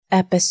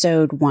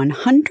episode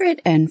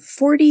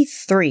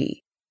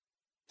 143,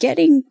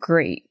 Getting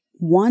Great,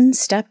 One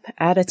Step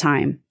at a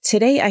Time.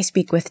 Today I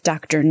speak with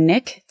Dr.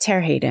 Nick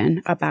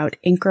Terhaden about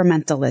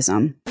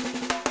incrementalism.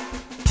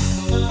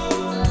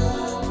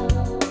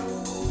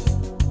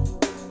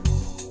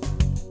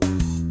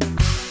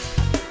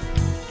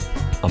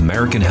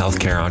 American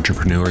healthcare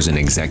entrepreneurs and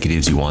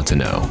executives you want to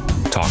know.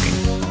 Talking.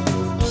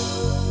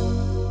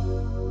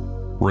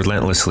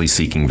 Relentlessly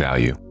seeking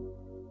value.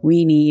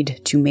 We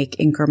need to make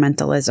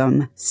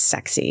incrementalism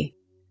sexy.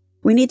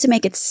 We need to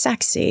make it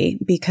sexy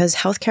because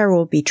healthcare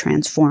will be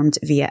transformed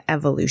via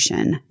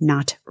evolution,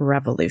 not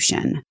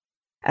revolution.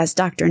 As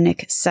Dr.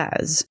 Nick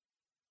says,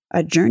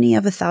 a journey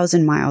of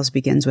 1,000 miles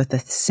begins with a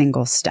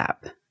single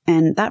step.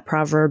 And that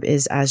proverb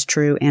is as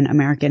true in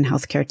American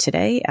healthcare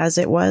today as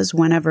it was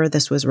whenever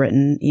this was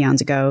written eons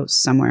ago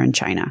somewhere in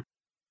China.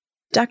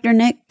 Dr.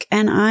 Nick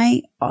and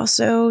I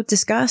also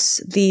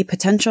discuss the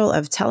potential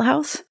of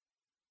telehealth.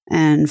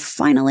 And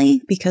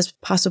finally, because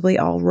possibly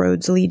all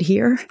roads lead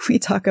here, we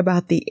talk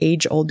about the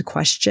age-old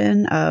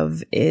question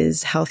of,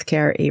 is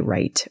healthcare a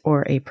right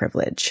or a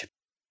privilege?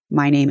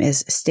 My name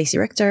is Stacey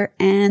Richter,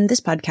 and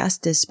this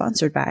podcast is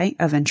sponsored by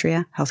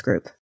Aventria Health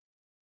Group.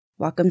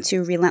 Welcome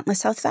to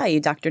Relentless Health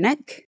Value, Dr.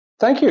 Nick.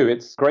 Thank you.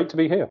 It's great to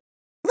be here.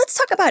 Let's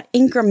talk about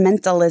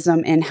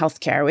incrementalism in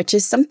healthcare, which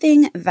is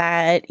something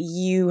that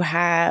you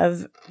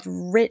have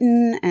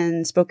written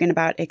and spoken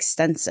about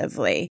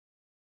extensively.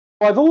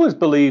 I've always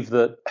believed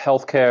that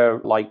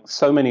healthcare, like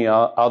so many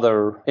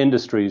other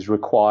industries,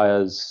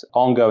 requires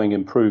ongoing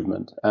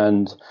improvement.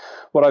 And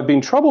what I've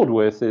been troubled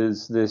with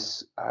is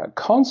this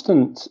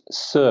constant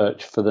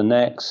search for the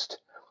next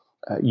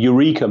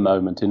eureka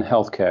moment in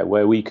healthcare,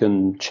 where we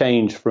can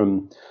change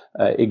from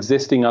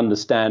existing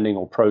understanding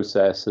or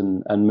process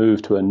and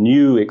move to a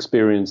new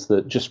experience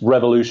that just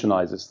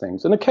revolutionizes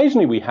things. And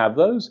occasionally we have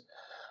those.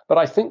 But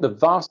I think the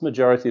vast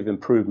majority of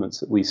improvements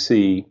that we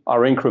see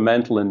are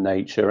incremental in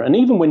nature. And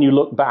even when you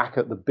look back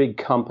at the big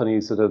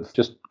companies that have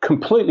just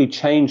completely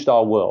changed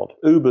our world,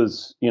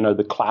 Uber's,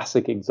 the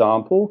classic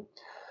example.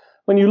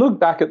 When you look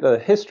back at the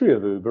history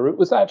of Uber, it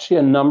was actually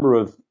a number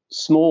of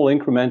small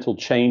incremental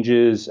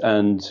changes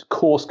and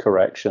course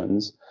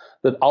corrections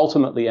that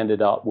ultimately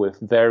ended up with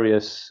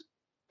various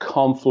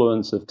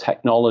confluence of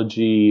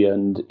technology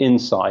and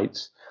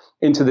insights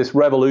into this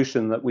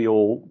revolution that we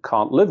all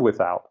can't live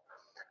without.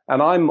 And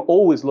I'm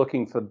always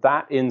looking for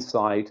that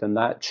insight and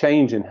that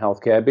change in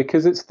healthcare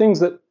because it's things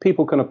that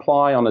people can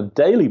apply on a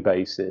daily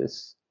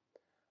basis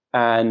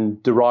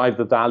and derive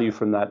the value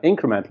from that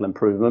incremental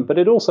improvement, but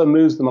it also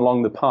moves them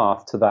along the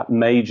path to that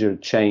major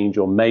change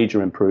or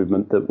major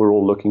improvement that we're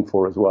all looking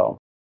for as well.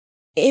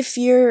 If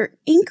you're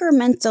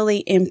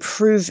incrementally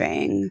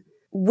improving,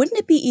 wouldn't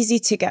it be easy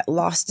to get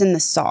lost in the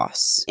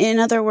sauce? In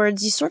other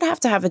words, you sort of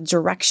have to have a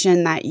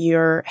direction that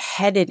you're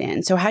headed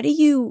in. So how do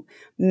you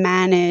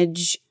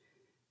manage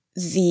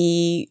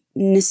the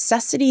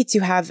necessity to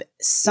have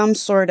some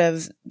sort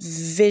of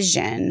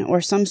vision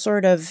or some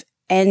sort of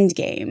end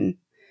game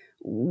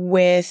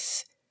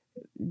with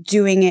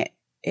doing it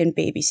in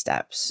baby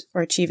steps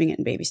or achieving it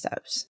in baby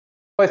steps?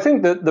 I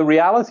think that the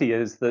reality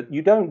is that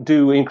you don't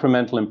do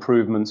incremental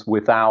improvements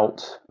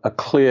without a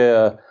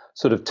clear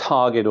sort of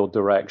target or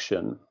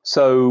direction.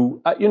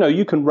 So,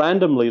 you can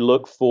randomly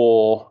look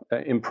for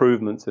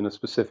improvements in a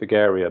specific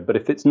area, but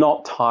if it's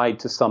not tied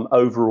to some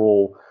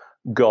overall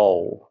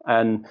goal,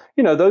 and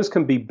those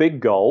can be big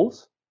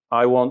goals.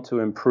 I want to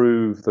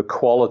improve the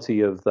quality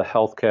of the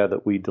healthcare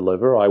that we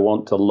deliver. I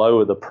want to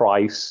lower the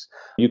price.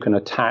 You can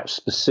attach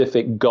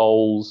specific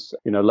goals.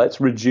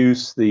 Let's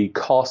reduce the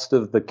cost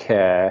of the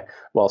care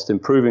whilst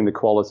improving the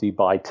quality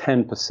by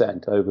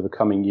 10% over the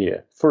coming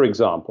year, for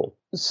example.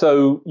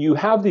 So you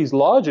have these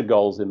larger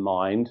goals in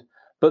mind,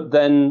 but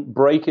then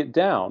break it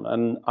down.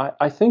 And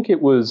I think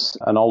it was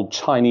an old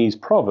Chinese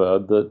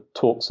proverb that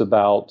talks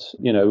about,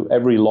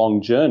 every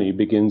long journey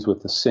begins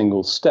with a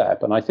single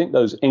step. And I think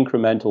those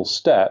incremental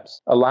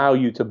steps allow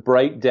you to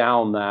break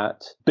down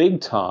that big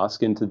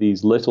task into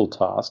these little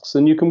tasks,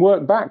 and you can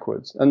work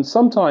backwards. And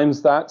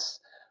sometimes that's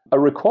a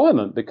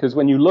requirement because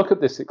when you look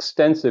at this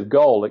extensive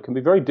goal, it can be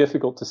very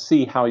difficult to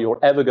see how you're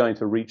ever going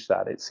to reach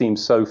that. It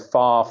seems so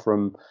far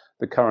from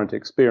the current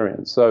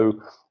experience. So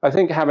I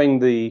think having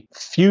the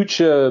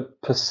future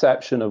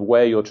perception of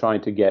where you're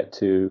trying to get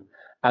to,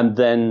 and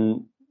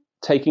then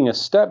taking a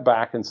step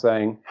back and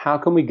saying, how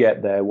can we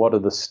get there? What are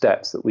the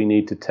steps that we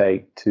need to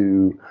take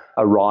to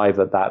arrive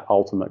at that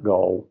ultimate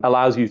goal?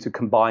 Allows you to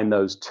combine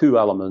those two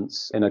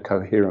elements in a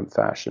coherent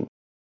fashion.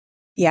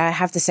 Yeah, I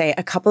have to say,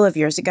 a couple of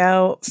years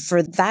ago,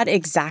 for that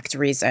exact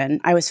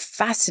reason, I was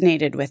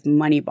fascinated with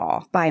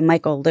Moneyball by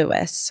Michael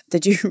Lewis.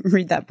 Did you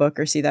read that book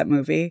or see that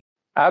movie?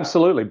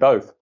 Absolutely,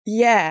 both.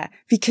 Yeah,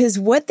 because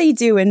what they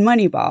do in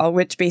Moneyball,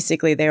 which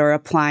basically they were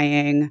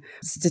applying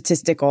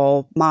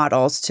statistical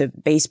models to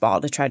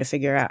baseball to try to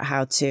figure out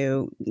how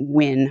to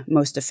win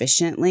most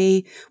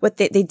efficiently, what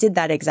they did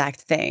that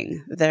exact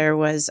thing. There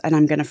was, and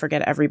I'm going to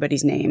forget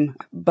everybody's name,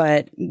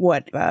 but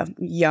what a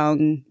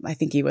young, I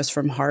think he was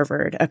from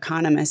Harvard,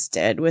 economist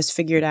did was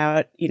figured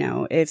out,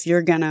 if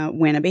you're going to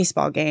win a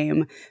baseball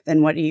game,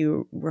 then what do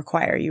you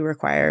require? You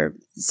require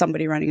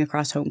somebody running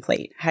across home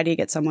plate. How do you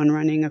get someone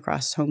running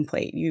across home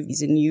plate? You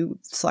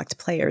select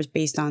players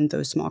based on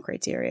those small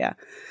criteria.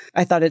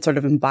 I thought it sort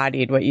of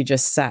embodied what you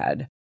just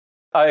said.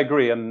 I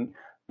agree. And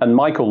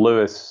Michael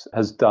Lewis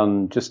has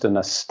done just an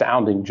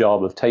astounding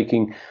job of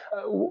taking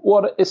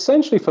what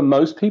essentially for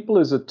most people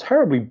is a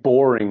terribly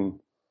boring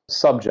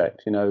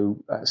subject,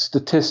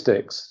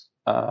 statistics,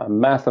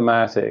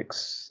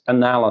 mathematics,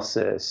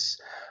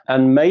 analysis,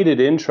 and made it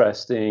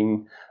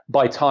interesting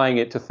by tying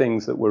it to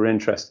things that we're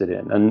interested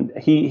in. And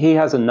he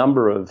has a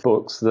number of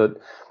books that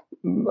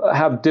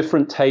have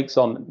different takes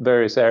on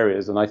various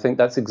areas. And I think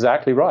that's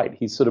exactly right.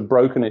 He's sort of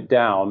broken it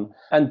down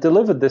and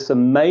delivered this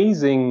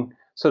amazing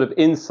sort of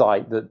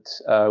insight that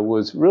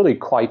was really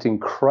quite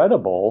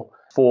incredible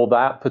for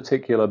that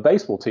particular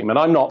baseball team. And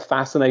I'm not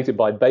fascinated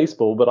by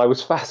baseball, but I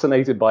was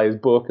fascinated by his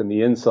book and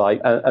the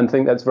insight and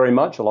think that's very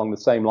much along the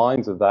same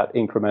lines of that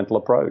incremental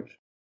approach.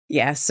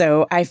 Yeah,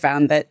 so I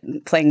found that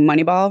playing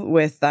Moneyball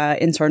with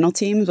internal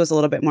teams was a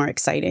little bit more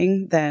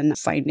exciting than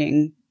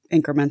finding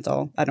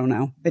incremental. I don't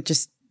know. It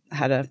just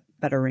had a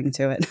better ring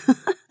to it.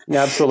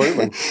 Yeah,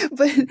 absolutely.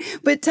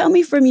 But tell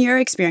me from your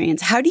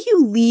experience, how do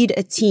you lead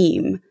a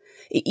team?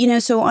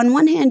 So on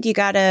one hand, you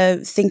got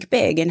to think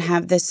big and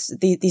have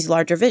these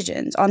larger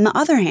visions. On the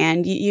other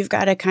hand, you've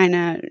got to kind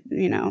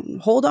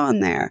of, hold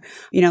on there.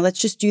 Let's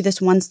just do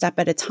this one step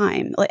at a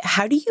time. Like,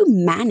 how do you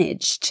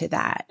manage to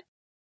that?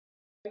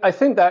 I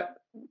think that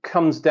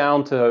comes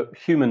down to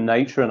human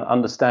nature and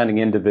understanding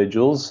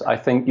individuals. I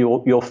think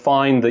you'll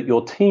find that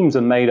your teams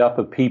are made up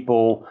of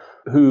people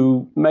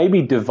who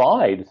maybe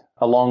divide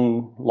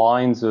along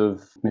lines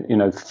of,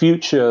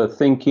 future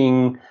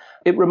thinking.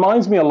 It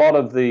reminds me a lot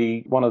of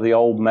one of the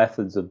old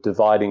methods of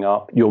dividing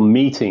up your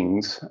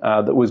meetings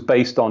that was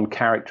based on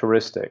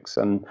characteristics.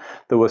 And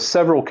there were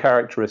several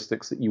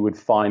characteristics that you would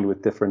find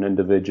with different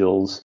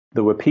individuals.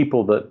 There were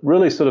people that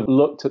really sort of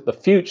looked at the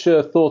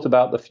future, thought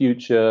about the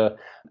future.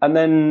 And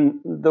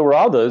then there were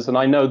others, and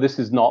I know this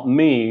is not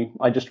me,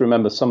 I just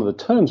remember some of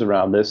the terms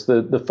around this,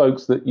 the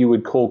folks that you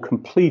would call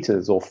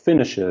completers or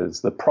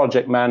finishers, the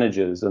project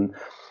managers. And,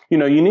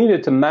 you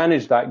needed to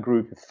manage that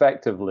group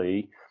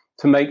effectively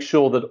to make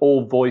sure that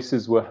all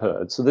voices were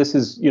heard. So this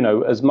is,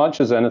 as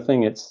much as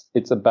anything,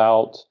 it's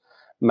about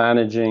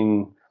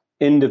managing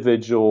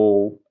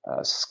individual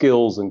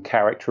skills and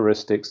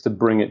characteristics to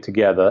bring it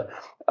together.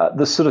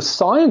 The sort of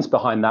science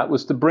behind that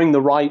was to bring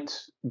the right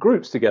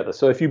groups together.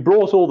 So if you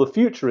brought all the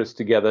futurists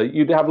together,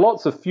 you'd have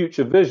lots of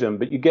future vision,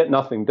 but you get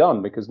nothing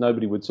done because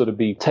nobody would sort of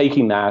be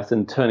taking that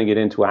and turning it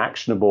into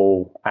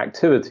actionable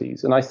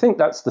activities. And I think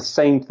that's the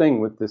same thing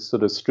with this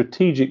sort of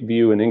strategic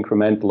view and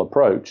incremental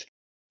approach.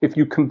 If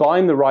you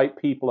combine the right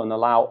people and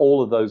allow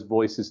all of those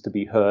voices to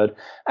be heard,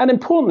 and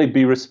importantly,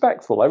 be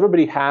respectful.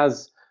 Everybody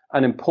has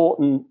an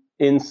important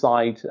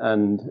insight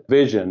and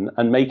vision,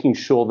 and making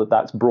sure that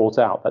that's brought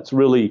out. That's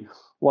really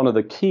one of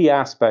the key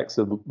aspects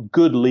of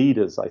good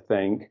leaders, I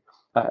think.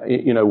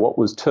 What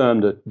was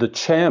termed the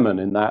chairman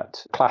in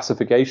that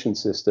classification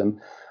system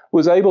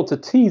was able to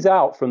tease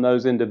out from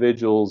those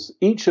individuals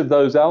each of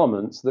those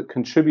elements that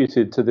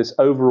contributed to this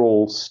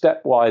overall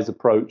stepwise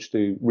approach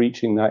to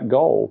reaching that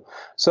goal.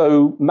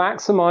 So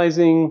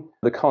maximizing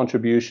the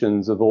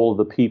contributions of all of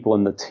the people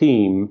in the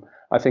team,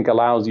 I think,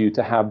 allows you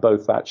to have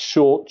both that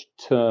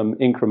short-term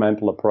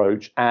incremental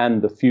approach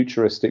and the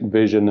futuristic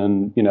vision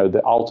and,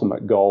 the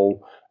ultimate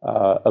goal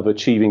of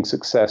achieving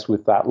success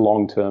with that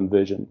long-term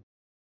vision.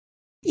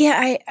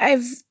 Yeah,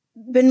 I've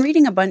been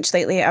reading a bunch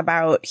lately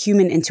about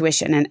human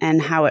intuition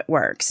and how it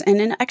works. And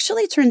it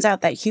actually turns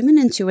out that human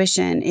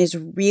intuition is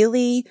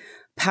really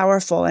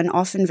powerful and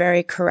often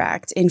very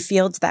correct in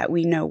fields that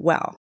we know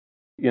well.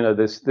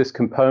 This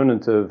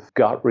component of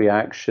gut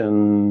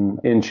reaction,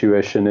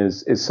 intuition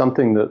is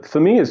something that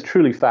for me is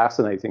truly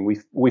fascinating.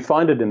 We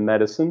find it in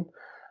medicine.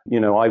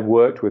 I've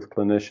worked with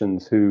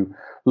clinicians who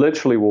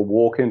literally will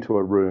walk into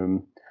a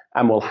room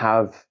and will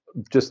have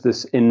just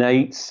this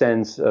innate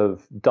sense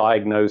of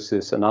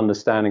diagnosis and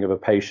understanding of a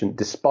patient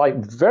despite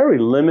very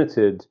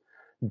limited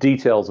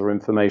details or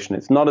information.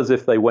 It's not as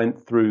if they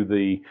went through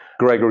the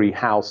Gregory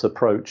House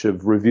approach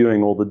of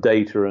reviewing all the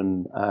data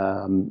and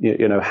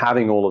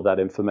having all of that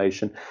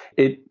information.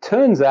 It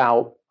turns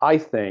out, I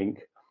think,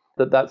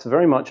 that that's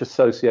very much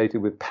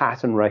associated with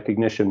pattern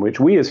recognition, which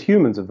we as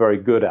humans are very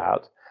good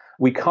at.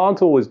 We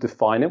can't always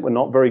define it. We're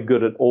not very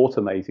good at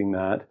automating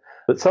that.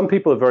 But some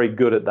people are very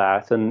good at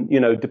that. And,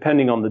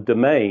 depending on the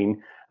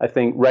domain, I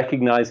think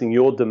recognizing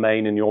your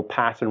domain and your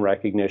pattern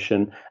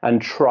recognition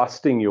and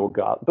trusting your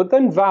gut, but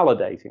then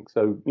validating.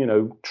 So,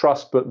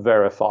 trust but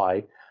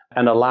verify,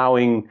 and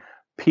allowing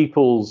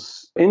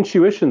people's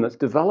intuition that's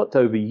developed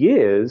over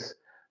years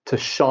to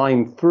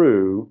shine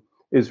through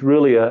is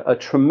really a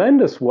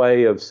tremendous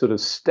way of sort of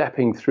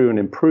stepping through and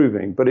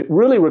improving. But it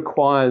really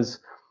requires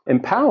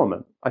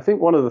empowerment. I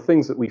think one of the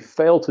things that we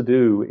fail to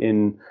do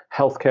in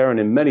healthcare and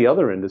in many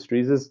other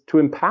industries is to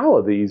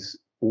empower these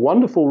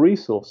wonderful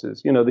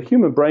resources. You know, the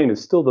human brain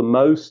is still the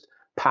most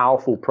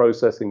powerful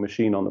processing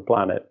machine on the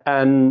planet.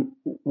 And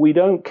we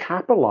don't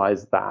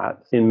capitalize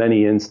that in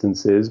many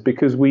instances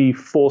because we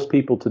force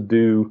people to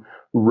do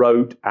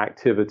rote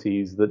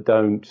activities that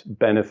don't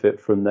benefit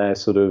from their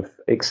sort of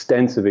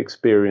extensive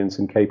experience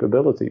and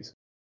capabilities.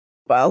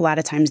 Well, a lot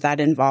of times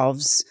that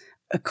involves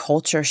a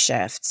culture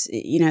shift.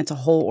 You know, it's a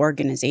whole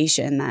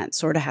organization that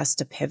sort of has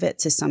to pivot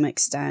to some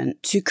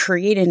extent to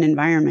create an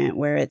environment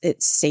where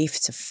it's safe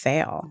to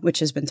fail, which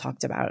has been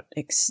talked about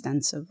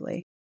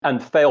extensively.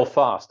 And fail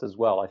fast as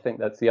well. I think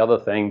that's the other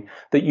thing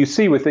that you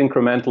see with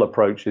incremental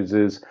approaches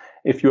is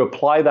if you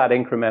apply that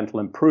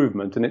incremental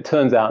improvement and it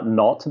turns out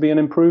not to be an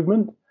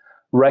improvement,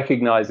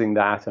 recognizing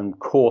that and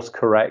course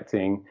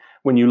correcting.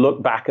 When you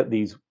look back at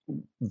these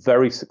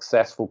very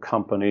successful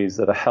companies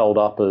that are held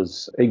up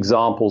as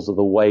examples of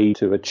the way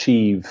to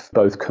achieve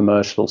both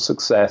commercial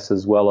success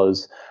as well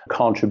as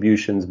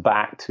contributions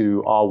back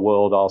to our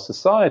world, our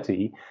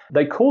society,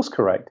 they course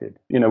corrected.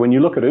 You know, when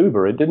you look at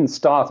Uber, it didn't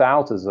start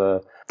out as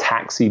a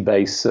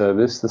taxi-based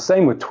service. The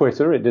same with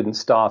Twitter. It didn't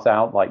start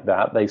out like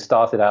that. They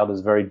started out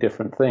as very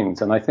different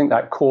things. And I think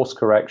that course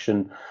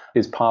correction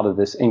is part of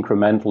this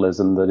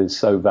incrementalism that is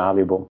so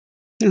valuable.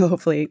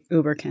 Hopefully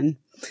Uber can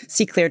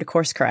see clear to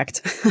course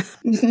correct.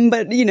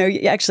 But, you know,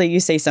 actually you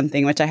say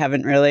something which I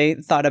haven't really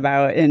thought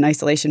about in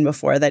isolation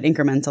before, that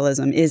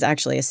incrementalism is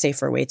actually a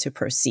safer way to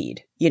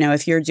proceed. You know,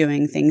 if you're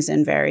doing things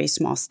in very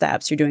small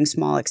steps, you're doing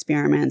small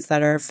experiments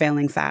that are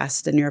failing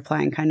fast and you're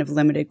applying kind of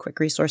limited quick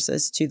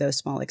resources to those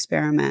small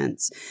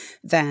experiments,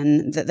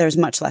 then there's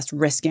much less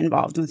risk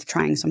involved with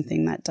trying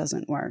something that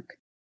doesn't work.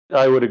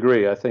 I would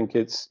agree. I think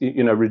it's,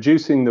 you know,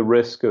 reducing the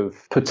risk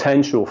of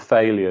potential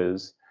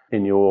failures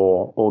in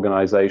your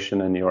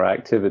organization and your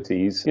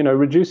activities, you know,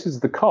 reduces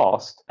the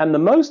cost. And the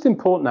most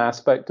important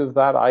aspect of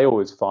that, I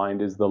always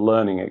find, is the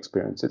learning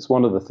experience. It's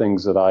one of the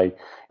things that I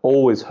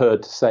always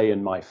heard to say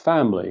in my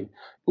family.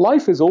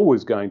 Life is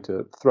always going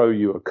to throw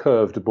you a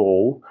curved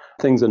ball.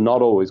 Things are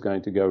not always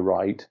going to go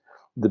right.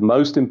 The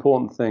most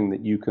important thing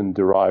that you can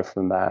derive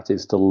from that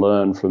is to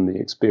learn from the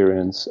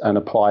experience and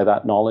apply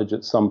that knowledge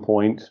at some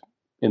point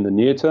in the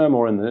near term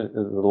or in the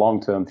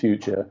long-term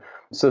future,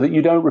 so that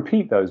you don't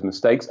repeat those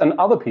mistakes and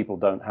other people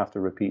don't have to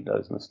repeat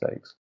those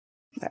mistakes.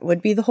 That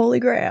would be the holy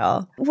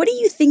grail. What do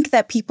you think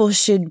that people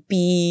should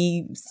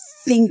be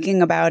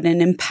thinking about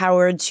and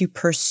empowered to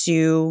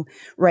pursue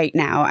right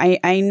now?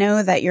 I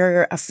know that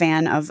you're a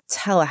fan of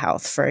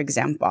telehealth, for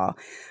example.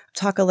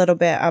 Talk a little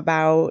bit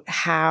about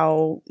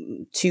how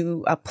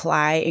to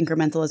apply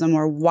incrementalism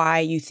or why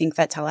you think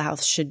that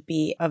telehealth should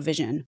be a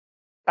vision.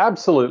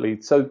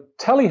 Absolutely. So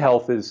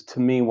telehealth is, to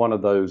me, one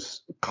of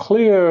those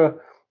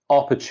clear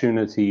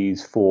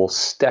opportunities for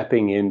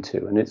stepping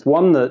into. And it's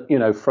one that, you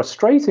know,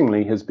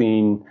 frustratingly has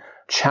been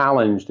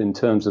challenged in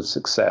terms of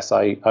success.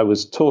 I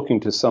was talking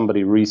to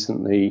somebody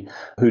recently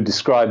who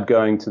described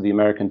going to the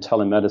American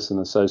Telemedicine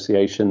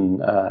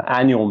Association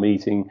annual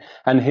meeting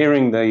and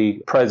hearing the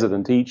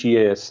president each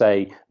year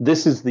say,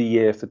 this is the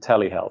year for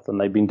telehealth.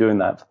 And they've been doing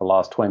that for the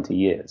last 20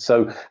 years.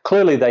 So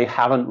clearly they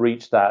haven't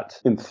reached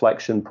that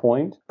inflection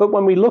point. But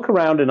when we look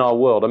around in our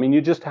world, I mean, you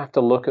just have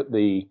to look at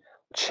the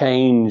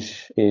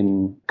change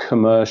in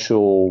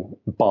commercial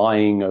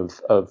buying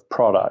of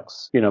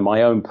products. You know,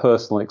 my own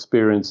personal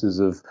experiences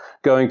of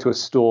going to a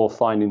store,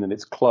 finding that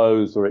it's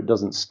closed or it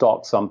doesn't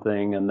stock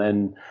something, and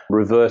then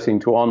reverting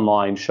to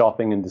online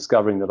shopping and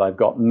discovering that I've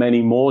got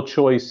many more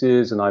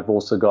choices, and I've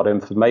also got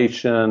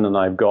information, and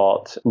I've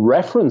got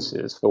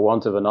references, for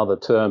want of another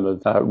term,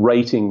 of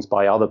ratings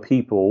by other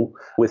people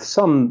with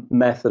some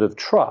method of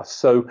trust.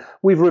 So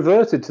we've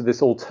reverted to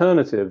this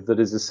alternative that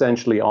is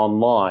essentially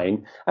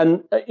online.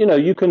 And, you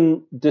know, you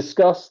can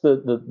discuss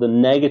the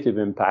negative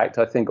impact.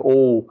 I think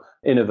all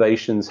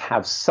innovations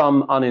have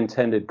some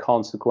unintended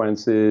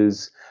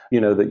consequences,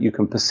 you know, that you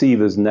can perceive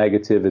as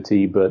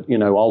negativity. But, you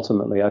know,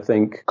 ultimately, I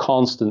think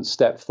constant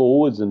step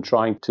forwards and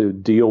trying to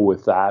deal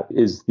with that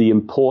is the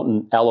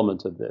important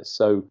element of this.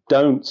 So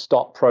don't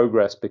stop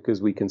progress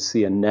because we can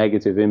see a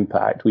negative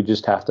impact. We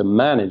just have to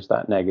manage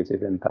that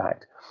negative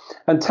impact.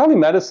 And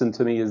telemedicine,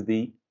 to me, is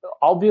the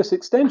obvious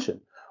extension.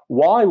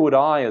 Why would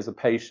I, as a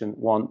patient,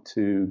 want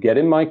to get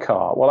in my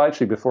car? Well,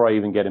 actually, before I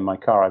even get in my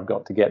car, I've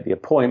got to get the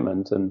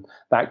appointment. And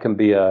that can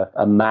be a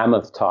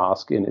mammoth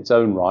task in its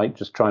own right,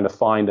 just trying to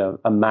find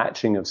a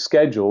matching of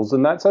schedules.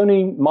 And that's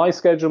only my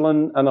schedule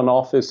and an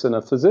office and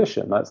a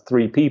physician. That's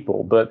 3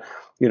 people. But,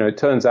 you know, it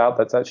turns out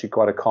that's actually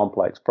quite a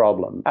complex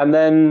problem. And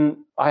then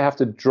I have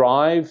to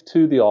drive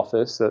to the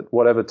office at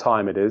whatever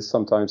time it is,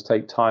 sometimes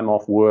take time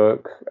off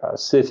work,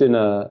 sit in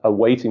a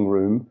waiting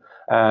room,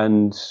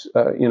 and,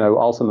 you know,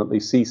 ultimately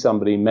see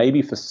somebody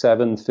maybe for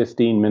 7,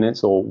 15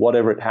 minutes or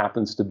whatever it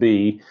happens to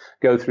be,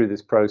 go through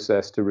this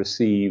process to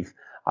receive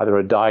either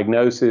a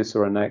diagnosis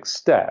or a next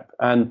step.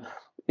 And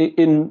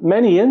in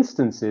many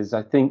instances,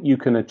 I think you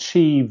can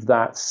achieve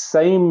that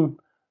same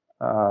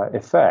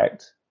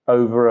effect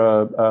over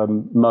a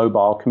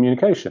mobile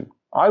communication.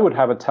 I would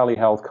have a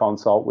telehealth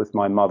consult with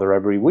my mother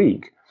every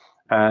week,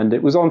 and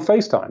it was on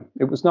FaceTime.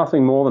 It was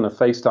nothing more than a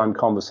FaceTime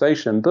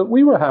conversation, but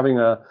we were having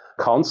a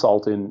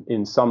consult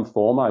in some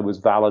form. I was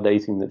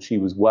validating that she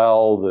was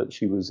well, that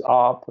she was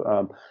up.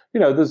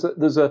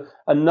 There's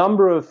a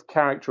number of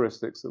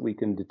characteristics that we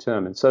can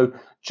determine. So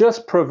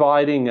just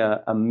providing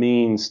a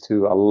means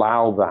to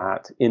allow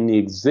that in the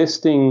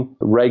existing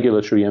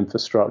regulatory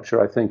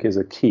infrastructure, I think, is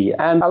a key,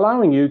 and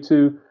allowing you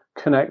to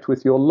connect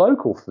with your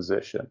local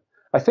physician.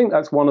 I think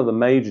that's one of the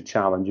major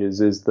challenges,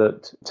 is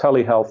that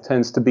telehealth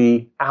tends to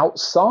be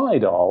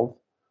outside of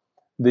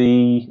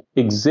the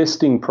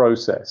existing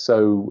process.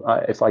 So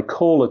if I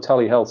call a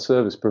telehealth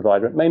service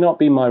provider, it may not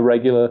be my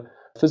regular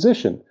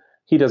physician.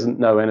 He doesn't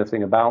know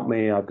anything about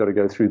me. I've got to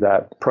go through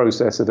that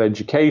process of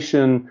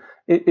education.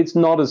 It's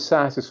not as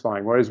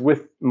satisfying. Whereas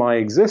with my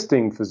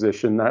existing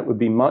physician, that would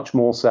be much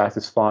more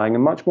satisfying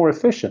and much more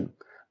efficient.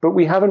 But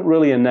we haven't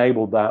really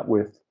enabled that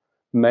with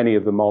many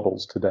of the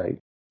models today.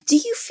 Do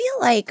you feel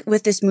like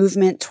with this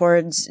movement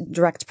towards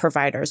direct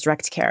providers,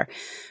 direct care,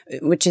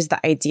 which is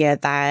the idea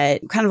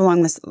that kind of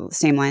along the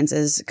same lines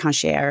as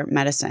concierge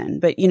medicine,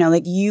 but,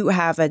 like you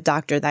have a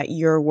doctor that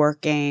you're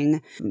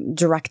working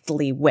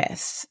directly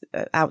with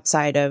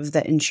outside of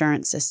the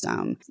insurance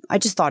system. I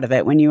just thought of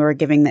it when you were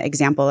giving the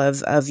example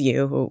of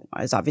you, who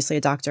is obviously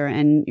a doctor,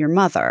 and your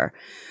mother,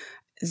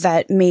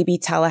 that maybe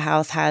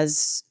telehealth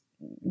has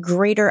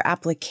greater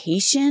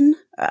application,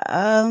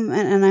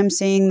 and I'm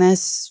saying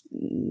this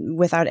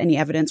without any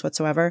evidence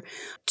whatsoever,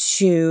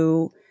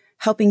 to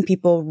helping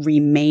people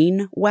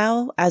remain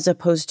well, as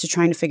opposed to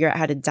trying to figure out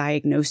how to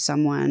diagnose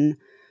someone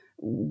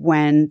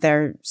when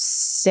they're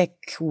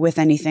sick with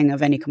anything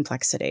of any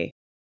complexity.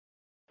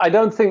 I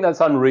don't think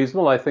that's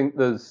unreasonable. I think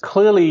there's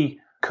clearly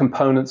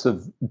components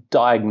of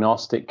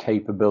diagnostic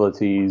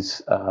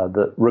capabilities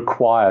that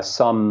require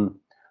some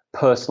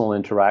personal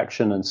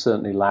interaction and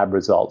certainly lab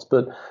results.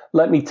 But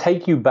let me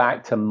take you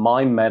back to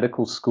my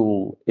medical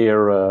school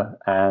era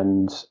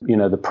and,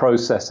 the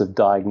process of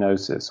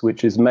diagnosis,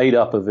 which is made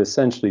up of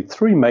essentially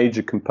three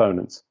major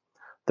components: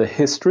 the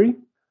history,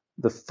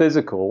 the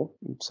physical,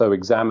 so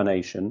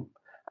examination,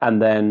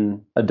 and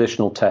then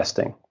additional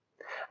testing.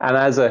 And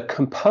as a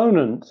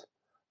component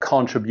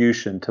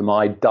contribution to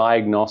my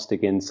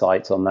diagnostic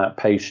insights on that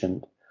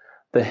patient,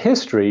 the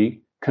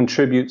history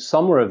contributes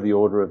somewhere of the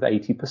order of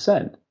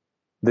 80%.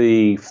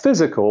 The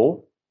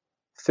physical,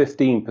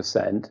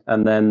 15%,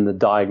 and then the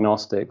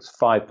diagnostics,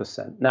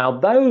 5%. Now,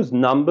 those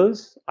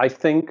numbers, I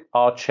think,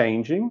 are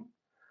changing,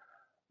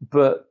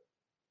 but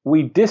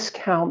we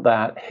discount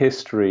that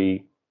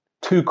history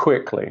too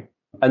quickly.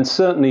 And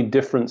certainly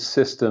different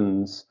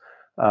systems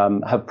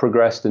have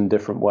progressed in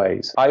different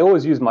ways. I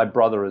always use my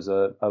brother as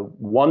a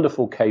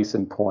wonderful case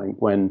in point.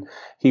 When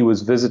he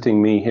was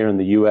visiting me here in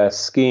the US,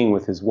 skiing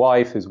with his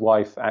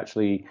wife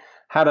actually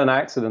had an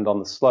accident on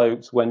the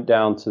slopes, went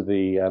down to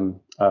the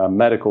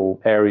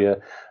medical area,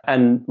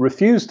 and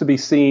refused to be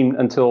seen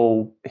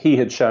until he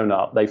had shown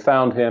up. They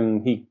found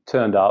him, he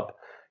turned up.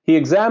 He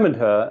examined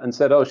her and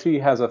said, she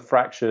has a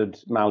fractured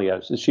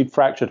malleus. She'd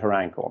fractured her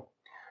ankle.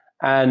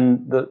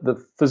 And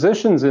the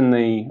physicians in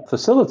the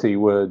facility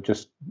were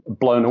just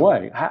blown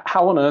away.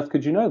 How on earth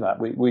could you know that?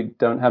 We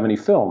don't have any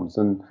films.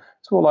 And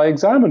so, well, I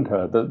examined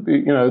her.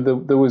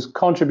 There was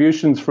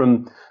contributions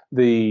from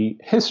the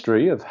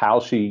history of how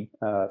she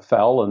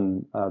fell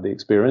and the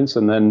experience,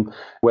 and then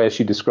where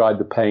she described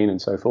the pain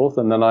and so forth.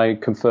 And then I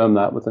confirmed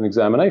that with an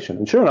examination.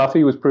 And sure enough,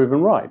 he was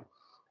proven right.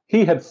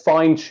 He had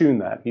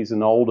fine-tuned that. He's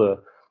an older,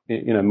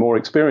 more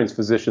experienced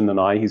physician than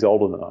I. He's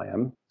older than I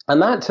am.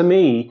 And that, to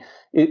me,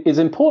 is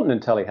important in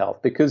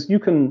telehealth, because you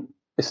can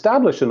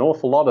establish an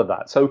awful lot of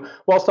that. So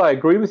whilst I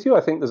agree with you,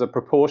 I think there's a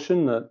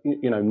proportion that,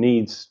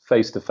 needs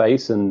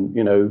face-to-face, and,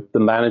 the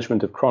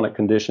management of chronic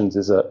conditions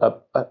is a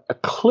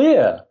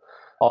clear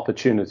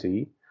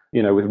opportunity,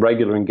 with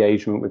regular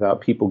engagement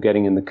without people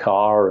getting in the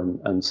car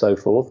and so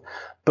forth.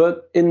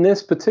 But in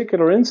this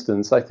particular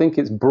instance, I think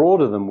it's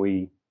broader than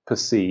we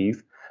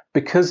perceive,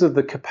 because of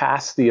the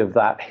capacity of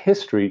that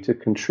history to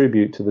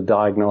contribute to the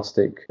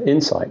diagnostic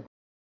insight.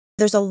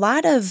 There's a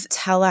lot of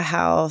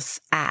telehealth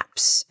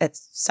apps,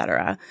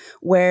 etc.,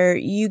 where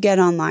you get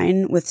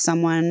online with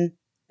someone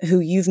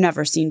who you've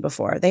never seen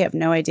before. They have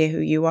no idea who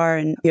you are,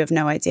 and you have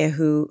no idea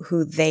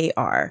who they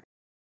are.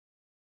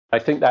 I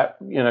think that,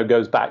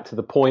 goes back to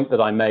the point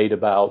that I made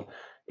about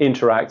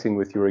interacting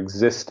with your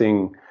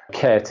existing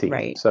care team.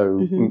 Right.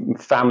 So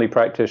family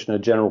practitioner,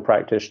 general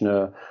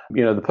practitioner,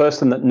 the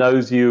person that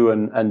knows you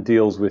and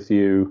deals with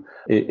you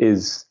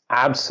is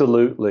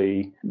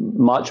absolutely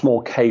much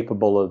more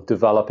capable of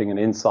developing an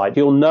insight.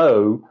 He'll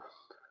know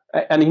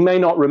And he may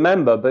not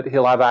remember, but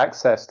he'll have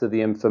access to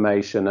the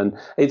information. And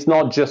it's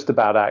not just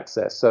about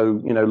access.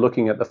 So,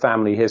 looking at the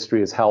family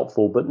history is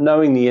helpful, but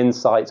knowing the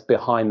insights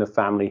behind the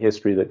family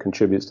history that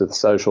contributes to the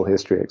social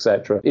history,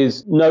 etc.,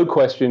 is no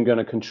question going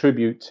to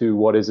contribute to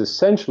what is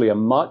essentially a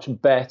much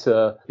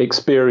better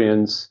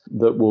experience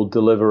that will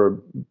deliver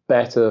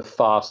better,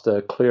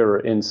 faster,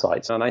 clearer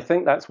insights. And I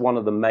think that's one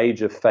of the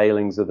major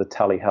failings of the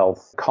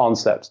telehealth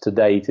concepts to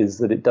date, is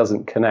that it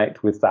doesn't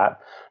connect with that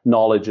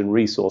knowledge and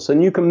resource.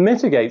 And you can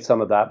mitigate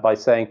some of that by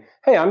saying,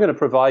 hey, I'm going to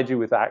provide you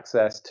with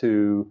access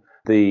to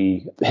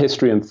the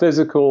history and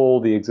physical,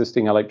 the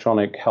existing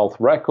electronic health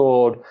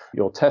record,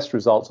 your test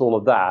results, all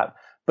of that.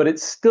 But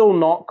it's still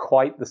not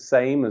quite the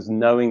same as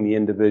knowing the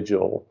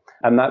individual.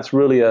 And that's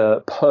really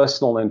a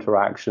personal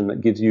interaction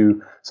that gives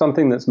you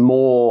something that's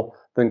more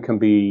than can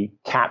be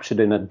captured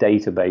in a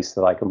database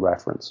that I can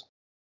reference.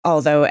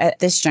 Although at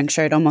this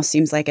juncture, it almost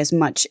seems like as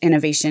much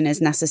innovation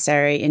is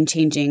necessary in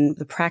changing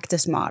the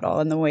practice model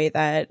and the way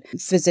that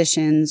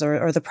physicians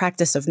or the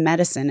practice of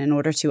medicine in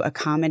order to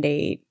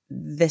accommodate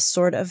this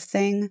sort of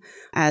thing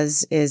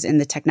as is in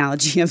the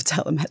technology of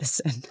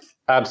telemedicine.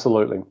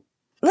 Absolutely.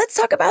 Let's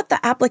talk about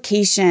the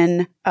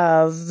application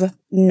of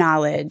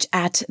knowledge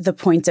at the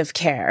point of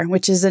care,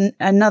 which is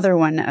another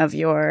one of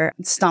your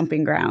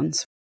stomping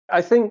grounds.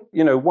 I think,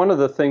 one of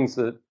the things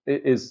that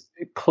is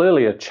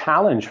clearly a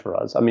challenge for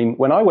us. I mean,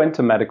 when I went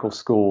to medical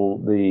school,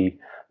 the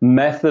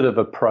method of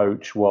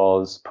approach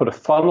was put a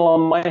funnel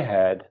on my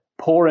head,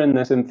 pour in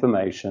this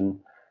information,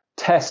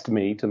 test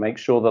me to make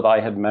sure that I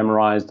had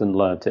memorized and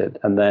learnt it.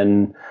 And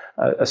then,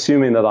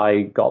 assuming that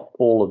I got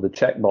all of the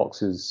check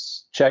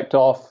boxes checked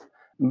off,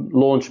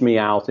 launch me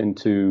out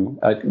into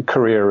a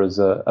career as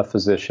a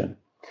physician.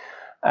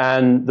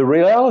 And the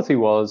reality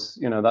was,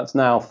 that's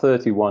now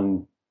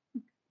 31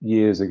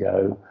 years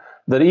ago,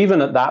 that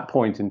even at that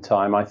point in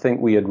time, I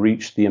think we had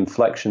reached the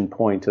inflection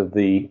point of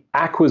the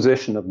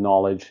acquisition of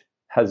knowledge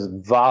has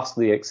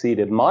vastly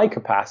exceeded my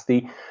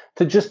capacity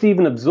to just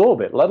even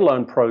absorb it, let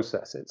alone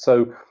process it.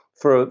 So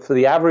for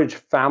the average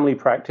family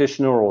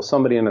practitioner or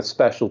somebody in a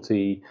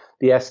specialty,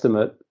 the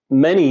estimate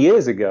many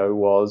years ago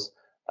was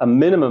a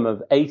minimum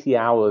of 80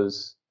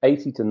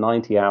 to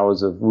 90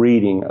 hours of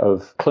reading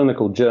of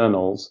clinical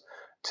journals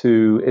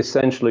to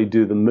essentially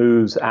do the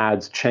moves,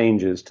 adds,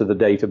 changes to the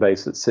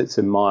database that sits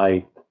in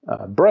my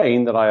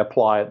brain that I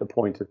apply at the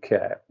point of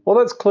care. Well,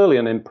 that's clearly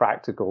an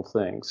impractical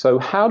thing. So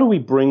how do we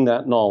bring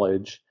that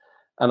knowledge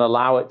and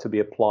allow it to be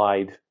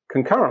applied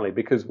concurrently?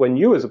 Because when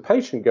you as a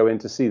patient go in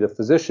to see the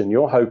physician,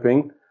 you're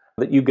hoping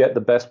that you get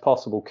the best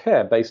possible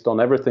care based on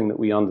everything that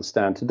we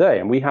understand today.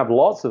 And we have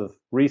lots of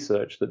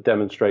research that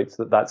demonstrates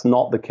that that's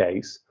not the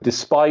case,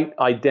 despite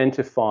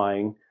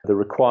identifying the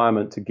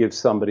requirement to give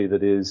somebody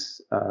that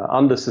is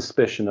under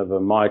suspicion of a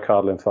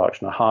myocardial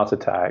infarction, a heart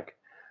attack,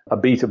 a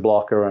beta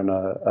blocker, and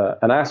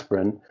an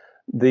aspirin.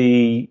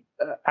 The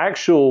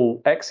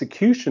actual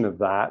execution of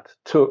that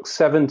took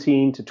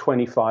 17 to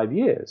 25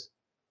 years.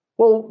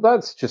 Well,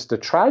 that's just a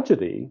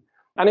tragedy.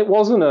 And it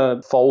wasn't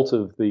a fault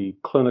of the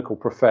clinical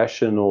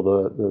profession or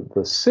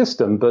the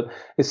system, but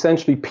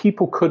essentially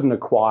people couldn't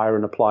acquire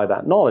and apply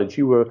that knowledge.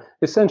 You were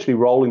essentially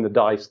rolling the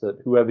dice that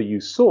whoever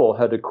you saw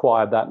had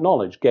acquired that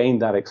knowledge,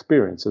 gained that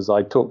experience, as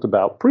I talked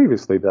about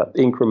previously, that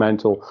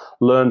incremental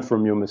learn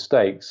from your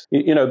mistakes.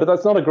 But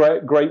that's not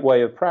a great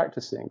way of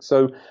practicing.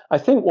 So I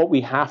think what we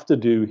have to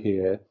do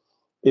here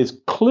is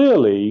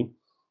clearly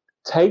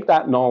take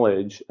that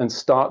knowledge and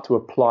start to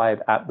apply it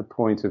at the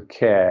point of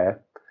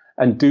care,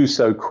 and do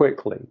so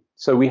quickly.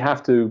 So we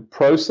have to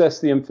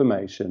process the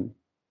information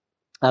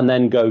and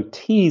then go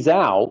tease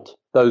out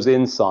those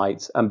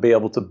insights and be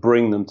able to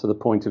bring them to the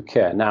point of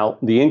care. Now,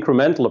 the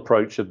incremental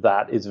approach of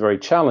that is very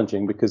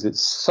challenging because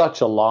it's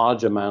such a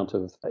large amount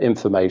of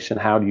information.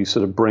 How do you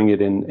sort of bring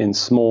it in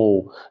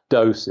small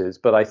doses?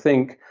 But I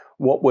think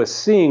what we're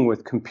seeing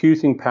with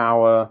computing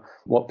power,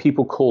 what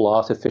people call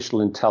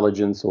artificial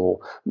intelligence or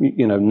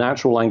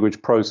natural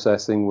language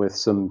processing with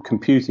some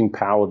computing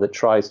power that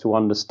tries to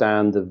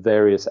understand the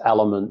various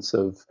elements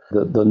of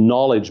the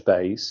knowledge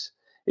base,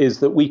 is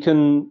that we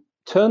can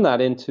turn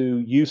that into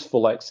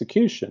useful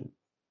execution.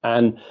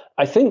 And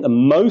I think the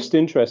most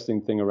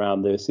interesting thing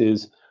around this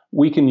is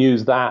we can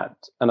use that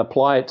and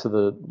apply it to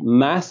the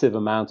massive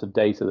amount of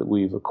data that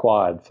we've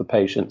acquired for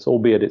patients,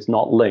 albeit it's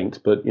not linked,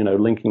 but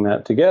linking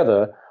that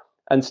together,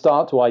 and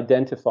start to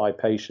identify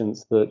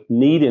patients that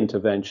need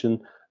intervention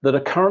that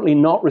are currently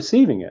not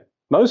receiving it.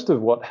 Most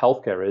of what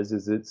healthcare is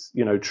it's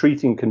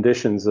treating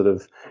conditions that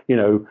have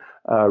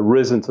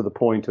risen to the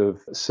point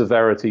of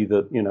severity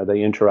that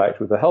they interact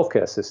with the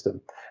healthcare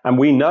system. And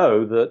we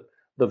know that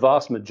the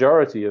vast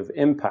majority of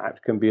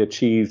impact can be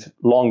achieved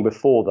long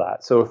before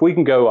that. So if we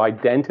can go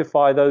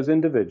identify those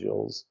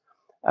individuals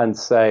and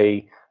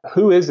say,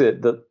 who is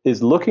it that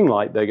is looking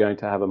like they're going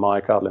to have a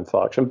myocardial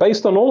infarction?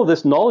 Based on all of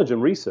this knowledge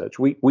and research,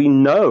 we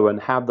know and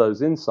have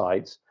those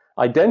insights,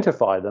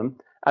 identify them,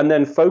 and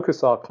then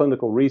focus our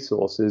clinical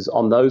resources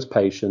on those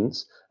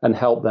patients and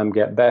help them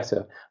get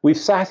better. We've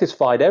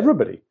satisfied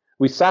everybody.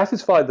 We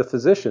satisfied the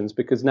physicians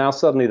because now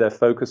suddenly they're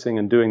focusing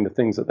and doing the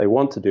things that they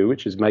want to do,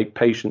 which is make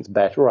patients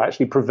better or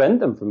actually prevent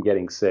them from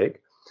getting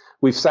sick.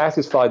 We've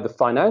satisfied the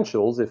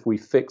financials if we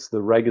fix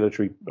the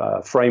regulatory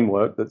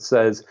framework that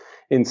says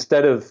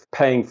instead of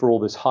paying for all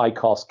this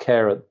high-cost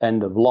care at the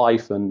end of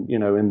life and,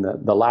 in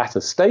the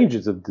latter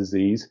stages of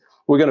disease,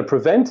 we're going to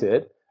prevent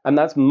it, and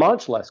that's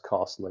much less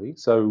costly.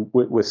 So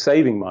we're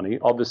saving money.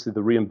 Obviously,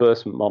 the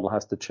reimbursement model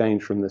has to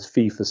change from this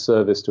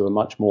fee-for-service to a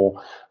much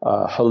more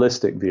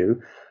holistic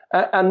view.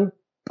 And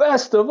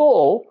best of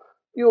all,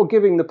 you're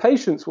giving the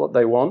patients what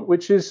they want,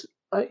 which is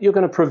you're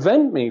going to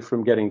prevent me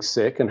from getting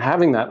sick and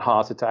having that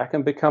heart attack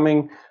and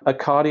becoming a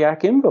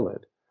cardiac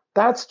invalid.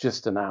 That's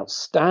just an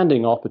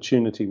outstanding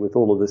opportunity with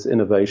all of this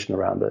innovation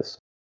around this.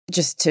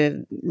 Just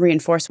to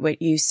reinforce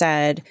what you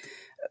said,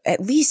 at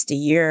least a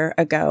year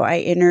ago, I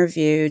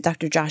interviewed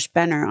Dr. Josh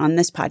Benner on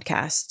this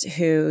podcast,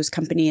 whose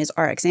company is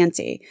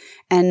RxAnty.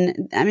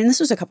 And I mean, this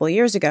was a couple of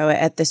years ago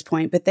at this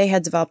point, but they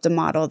had developed a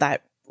model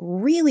that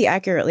really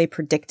accurately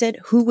predicted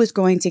who was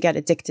going to get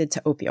addicted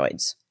to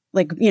opioids.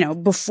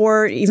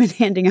 Before even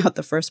handing out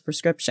the first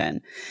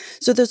prescription.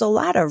 So there's a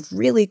lot of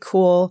really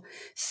cool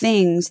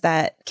things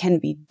that can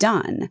be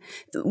done.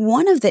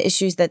 One of the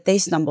issues that they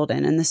stumbled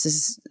in, and this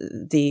is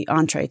the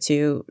entree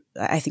to,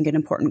 I think, an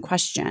important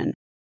question.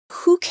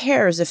 Who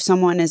cares if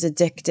someone is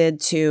addicted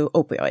to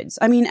opioids?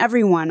 I mean,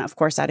 everyone, of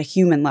course, at a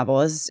human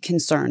level is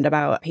concerned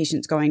about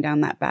patients going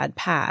down that bad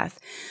path,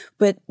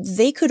 but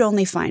they could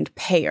only find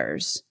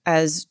payers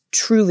as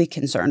truly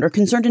concerned or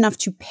concerned enough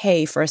to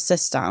pay for a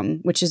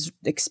system, which is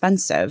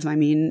expensive. I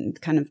mean,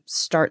 kind of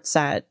starts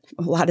at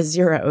a lot of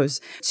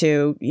zeros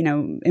to,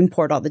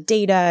 import all the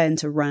data and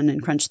to run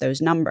and crunch those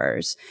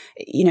numbers.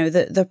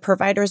 The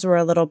providers were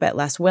a little bit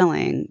less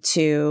willing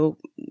to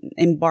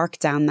embark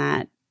down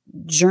that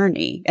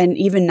journey and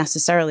even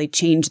necessarily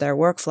change their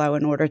workflow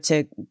in order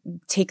to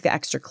take the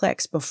extra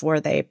clicks before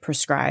they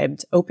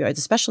prescribed opioids,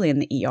 especially in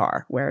the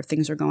ER where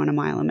things are going a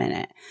mile a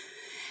minute.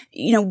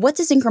 What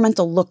does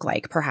incremental look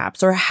like,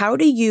 perhaps, or how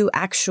do you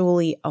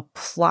actually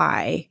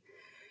apply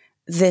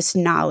this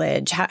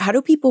knowledge? How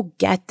do people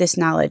get this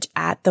knowledge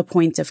at the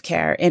point of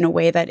care in a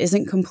way that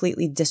isn't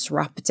completely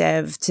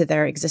disruptive to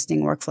their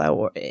existing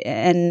workflow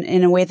and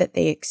in a way that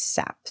they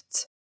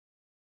accept?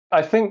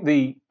 I think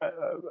the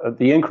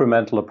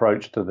incremental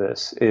approach to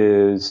this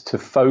is to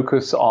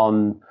focus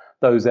on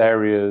those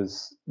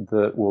areas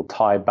that will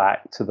tie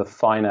back to the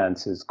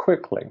finances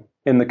quickly.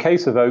 In the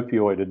case of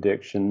opioid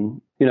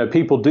addiction,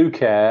 people do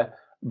care,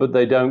 but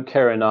they don't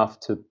care enough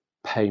to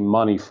pay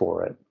money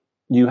for it.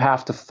 You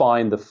have to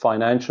find the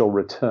financial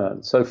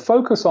return. So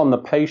focus on the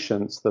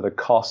patients that are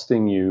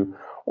costing you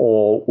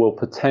or will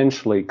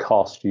potentially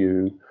cost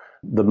you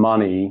the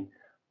money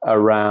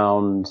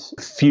around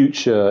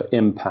future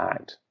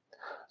impact.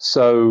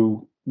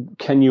 So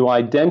can you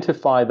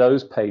identify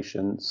those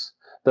patients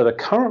that are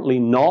currently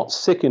not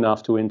sick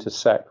enough to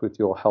intersect with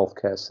your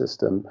healthcare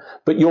system,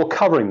 but you're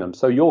covering them?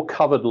 So you're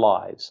covered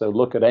lives. So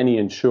look at any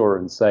insurer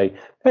and say,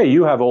 hey,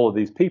 you have all of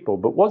these people,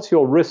 but what's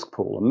your risk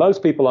pool? And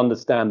most people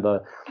understand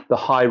the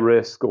high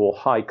risk or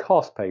high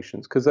cost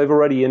patients because they've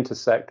already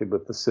intersected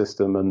with the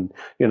system and,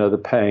 the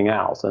paying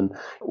out. And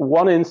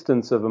one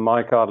instance of a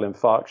myocardial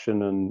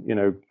infarction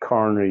and,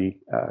 coronary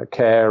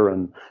care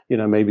and,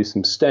 maybe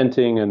some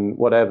stenting and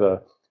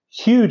whatever,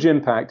 huge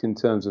impact in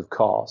terms of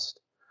cost.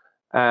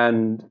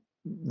 And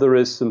there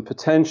is some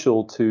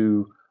potential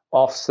to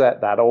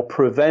offset that or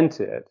prevent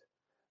it.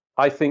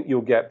 I think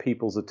you'll get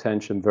people's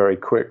attention very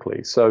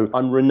quickly. So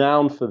I'm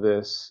renowned for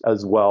this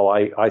as well.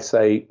 I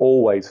say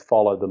always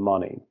follow the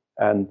money.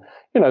 And,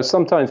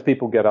 sometimes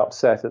people get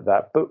upset at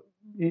that, but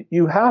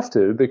you have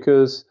to,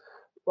 because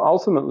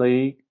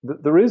ultimately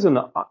there is an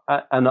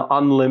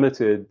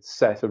unlimited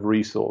set of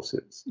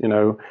resources.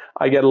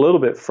 I get a little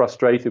bit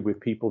frustrated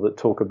with people that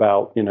talk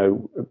about,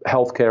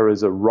 healthcare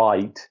as a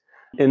right,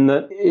 in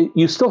that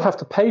you still have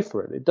to pay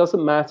for it. It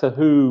doesn't matter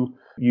who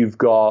you've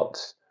got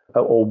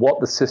or what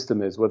the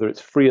system is, whether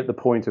it's free at the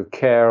point of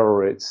care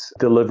or it's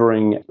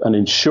delivering an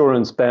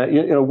insurance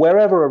benefit,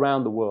 wherever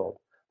around the world,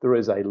 there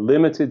is a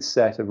limited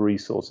set of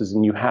resources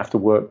and you have to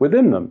work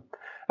within them.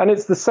 And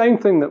it's the same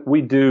thing that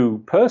we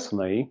do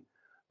personally,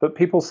 but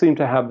people seem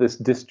to have this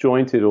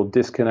disjointed or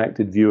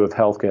disconnected view of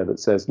healthcare that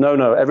says,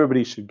 no,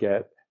 everybody should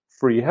get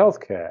free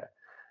healthcare.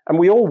 And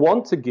we all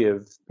want to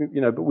give,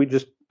 but we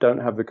just don't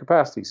have the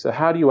capacity. So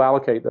how do you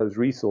allocate those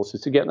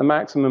resources to get the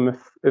maximum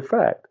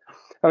effect?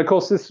 And of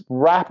course, this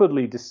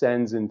rapidly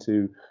descends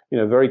into,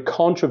 very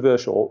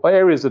controversial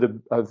areas that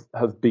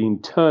have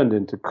been turned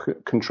into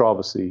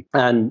controversy.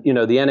 And, the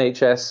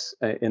NHS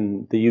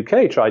in the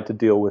UK tried to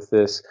deal with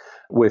this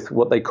with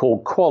what they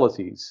call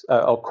qualities,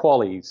 or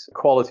QALYs,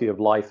 quality of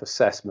life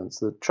assessments,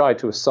 that try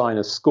to assign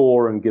a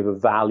score and give a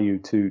value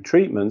to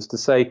treatments to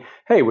say,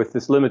 hey, with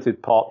this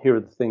limited pot, here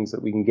are the things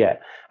that we can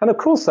get. And of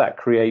course, that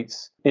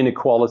creates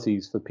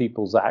inequalities for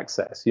people's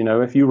access.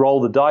 If you roll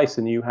the dice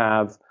and you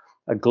have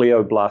a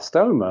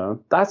glioblastoma,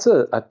 that's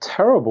a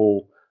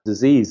terrible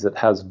disease that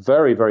has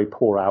very, very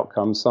poor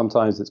outcomes.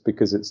 Sometimes it's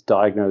because it's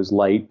diagnosed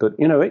late, but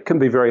it can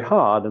be very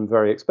hard and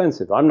very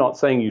expensive. I'm not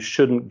saying you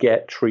shouldn't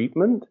get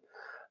treatment,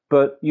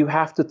 but you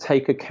have to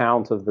take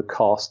account of the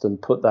cost and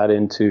put that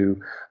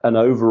into an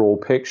overall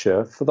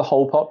picture for the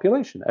whole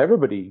population.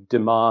 Everybody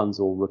demands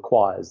or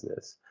requires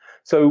this.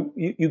 So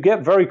you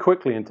get very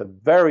quickly into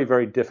very,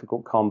 very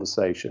difficult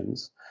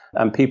conversations,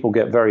 and people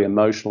get very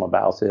emotional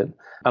about it.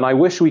 And I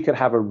wish we could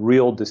have a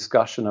real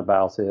discussion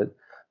about it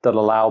that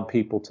allowed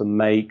people to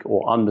make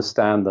or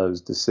understand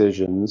those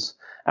decisions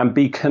and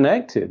be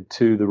connected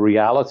to the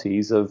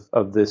realities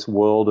of this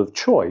world of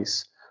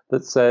choice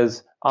that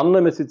says,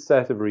 unlimited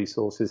set of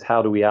resources,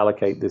 how do we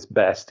allocate this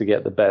best to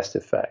get the best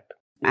effect?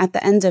 At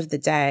the end of the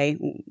day,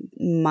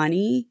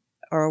 money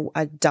or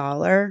a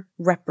dollar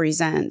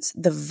represents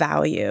the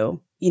value.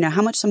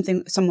 How much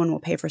someone will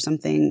pay for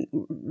something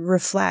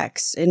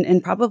reflects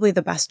in probably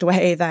the best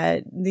way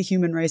that the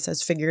human race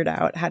has figured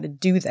out how to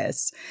do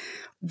this,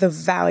 the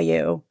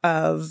value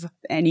of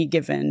any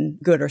given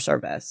good or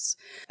service.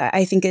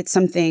 I think it's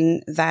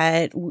something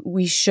that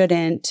we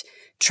shouldn't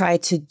try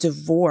to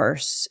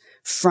divorce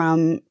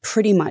from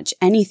pretty much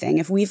anything.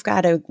 If we've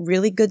got a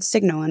really good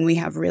signal and we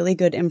have really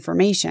good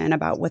information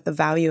about what the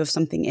value of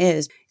something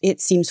is, it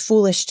seems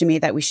foolish to me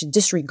that we should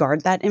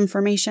disregard that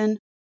information.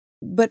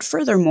 But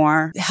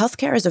furthermore,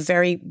 healthcare is a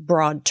very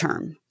broad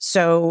term.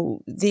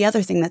 So the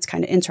other thing that's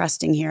kind of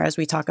interesting here as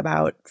we talk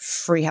about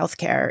free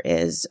healthcare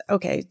is,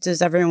 okay,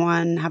 does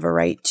everyone have a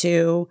right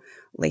to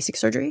LASIK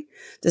surgery?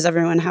 Does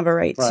everyone have a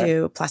right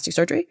to plastic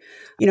surgery?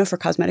 For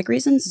cosmetic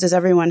reasons? Does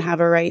everyone have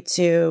a right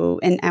to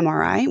an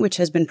MRI, which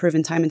has been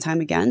proven time and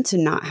time again to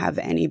not have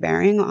any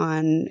bearing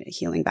on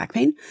healing back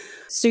pain?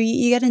 So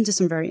you get into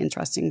some very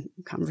interesting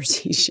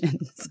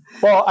conversations.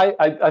 Well,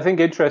 I think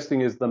interesting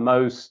is the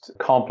most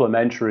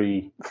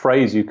complimentary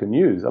phrase you can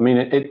use. I mean,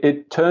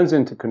 it turns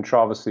into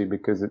controversy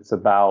because it's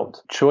about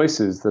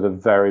choices that are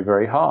very,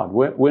 very hard.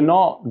 We're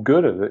not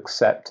good at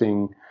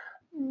accepting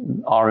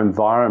our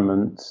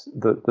environment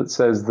that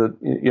says that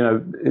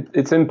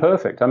it's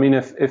imperfect. I mean,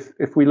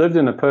 if we lived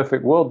in a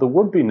perfect world, there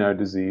would be no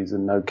disease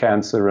and no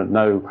cancer and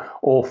no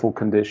awful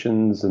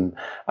conditions, and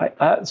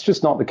that's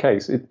just not the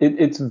case.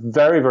 It's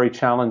very, very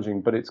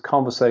challenging, but it's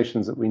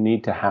conversations that we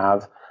need to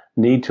have,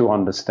 need to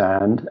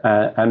understand,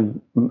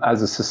 and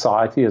as a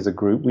society, as a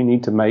group, we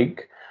need to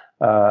make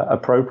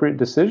appropriate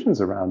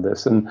decisions around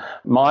this. And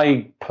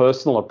my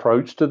personal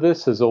approach to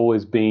this has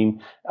always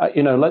been,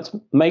 let's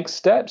make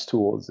steps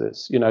towards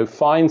this,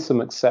 find some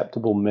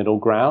acceptable middle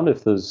ground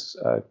if there's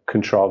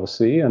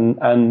controversy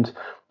and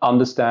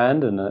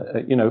understand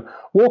and,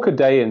 walk a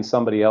day in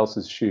somebody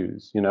else's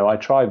shoes. I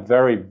try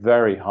very,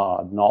 very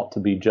hard not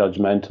to be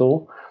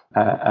judgmental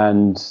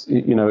and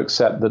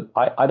accept that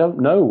I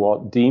don't know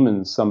what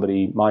demons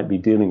somebody might be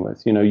dealing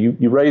with.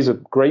 You raise a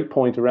great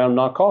point around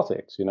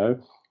narcotics,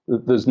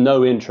 There's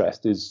no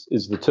interest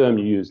is the term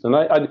you used.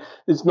 And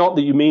it's not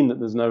that you mean that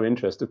there's no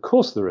interest. Of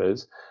course there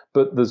is,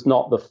 but there's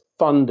not the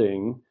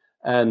funding.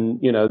 And,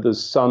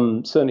 there's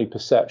some certainly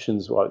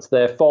perceptions, well, it's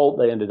their fault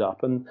they ended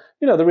up. And,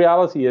 the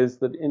reality is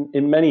that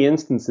in many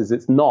instances,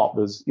 it's not.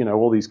 There's,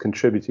 all these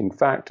contributing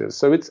factors.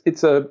 So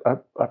it's a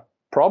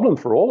problem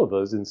for all of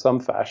us in some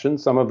fashion.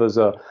 Some of us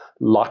are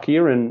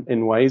luckier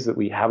in ways that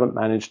we haven't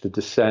managed to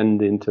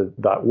descend into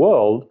that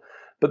world.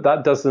 But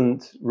that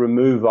doesn't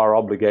remove our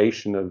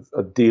obligation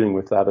of dealing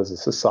with that as a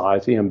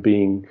society and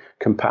being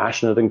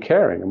compassionate and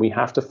caring. And we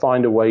have to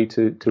find a way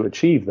to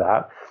achieve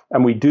that.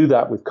 And we do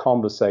that with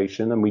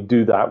conversation, and we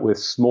do that with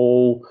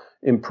small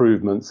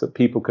improvements that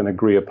people can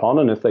agree upon.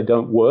 And if they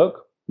don't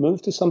work,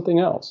 move to something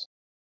else.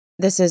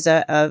 This is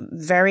a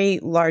very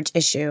large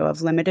issue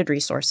of limited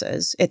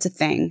resources. It's a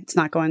thing. It's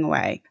not going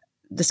away.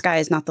 The sky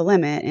is not the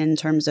limit in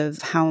terms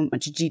of how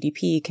much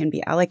GDP can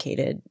be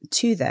allocated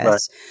to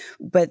this.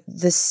 Right. But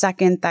the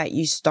second that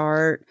you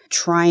start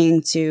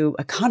trying to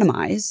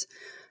economize,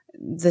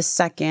 the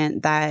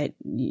second that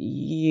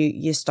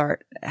you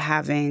start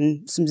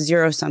having some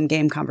zero-sum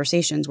game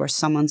conversations where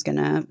someone's going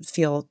to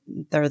feel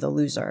they're the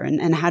loser.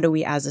 And how do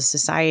we as a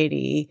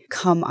society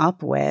come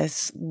up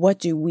with what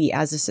do we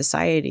as a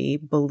society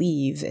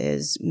believe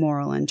is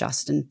moral and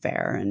just and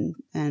fair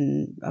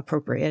and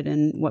appropriate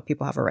and what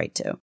people have a right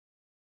to?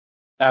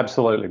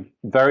 Absolutely.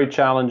 Very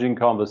challenging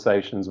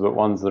conversations, but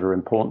ones that are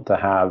important to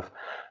have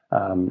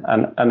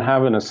and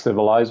have in a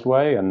civilized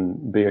way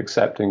and be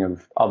accepting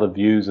of other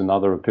views and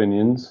other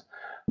opinions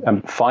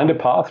and find a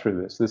path through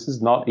this. This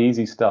is not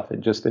easy stuff. It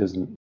just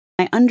isn't.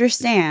 I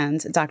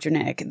understand, Dr.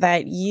 Nick,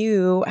 that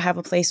you have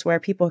a place where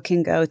people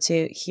can go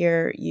to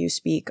hear you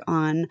speak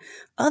on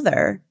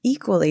other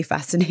equally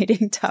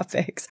fascinating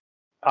topics.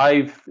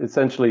 I've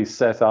essentially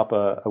set up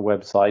a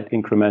website,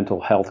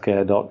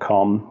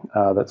 incrementalhealthcare.com.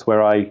 That's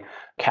where I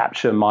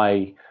capture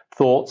my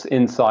thoughts,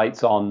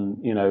 insights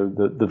on,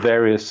 the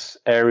various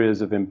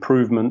areas of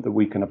improvement that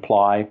we can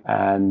apply.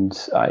 And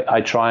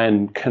I try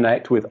and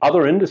connect with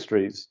other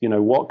industries.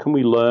 What can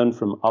we learn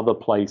from other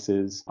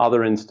places,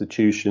 other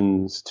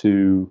institutions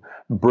to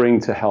bring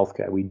to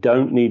healthcare? We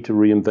don't need to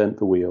reinvent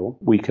the wheel.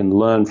 We can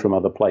learn from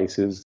other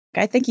places.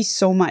 Guy, thank you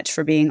so much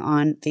for being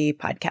on the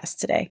podcast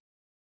today.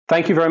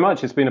 Thank you very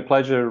much. It's been a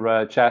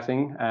pleasure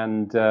chatting,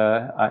 and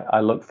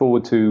I look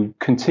forward to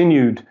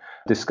continued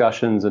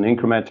discussions and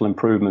incremental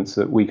improvements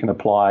that we can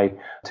apply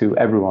to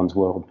everyone's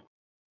world.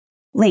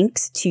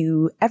 Links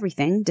to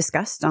everything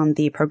discussed on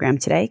the program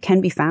today can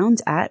be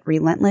found at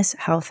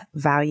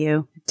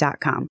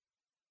relentlesshealthvalue.com.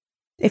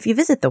 If you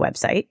visit the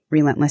website,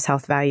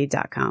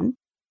 relentlesshealthvalue.com,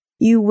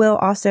 you will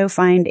also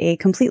find a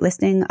complete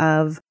listing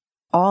of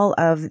all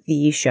of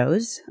the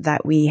shows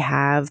that we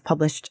have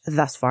published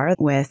thus far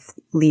with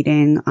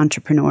leading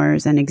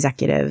entrepreneurs and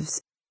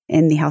executives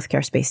in the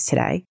healthcare space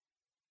today.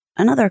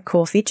 Another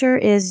cool feature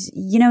is,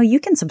 you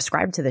can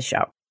subscribe to the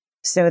show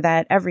so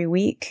that every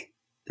week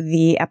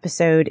the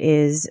episode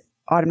is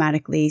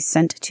automatically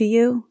sent to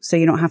you, so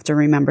you don't have to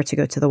remember to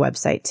go to the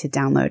website to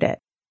download it.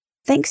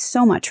 Thanks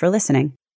so much for listening.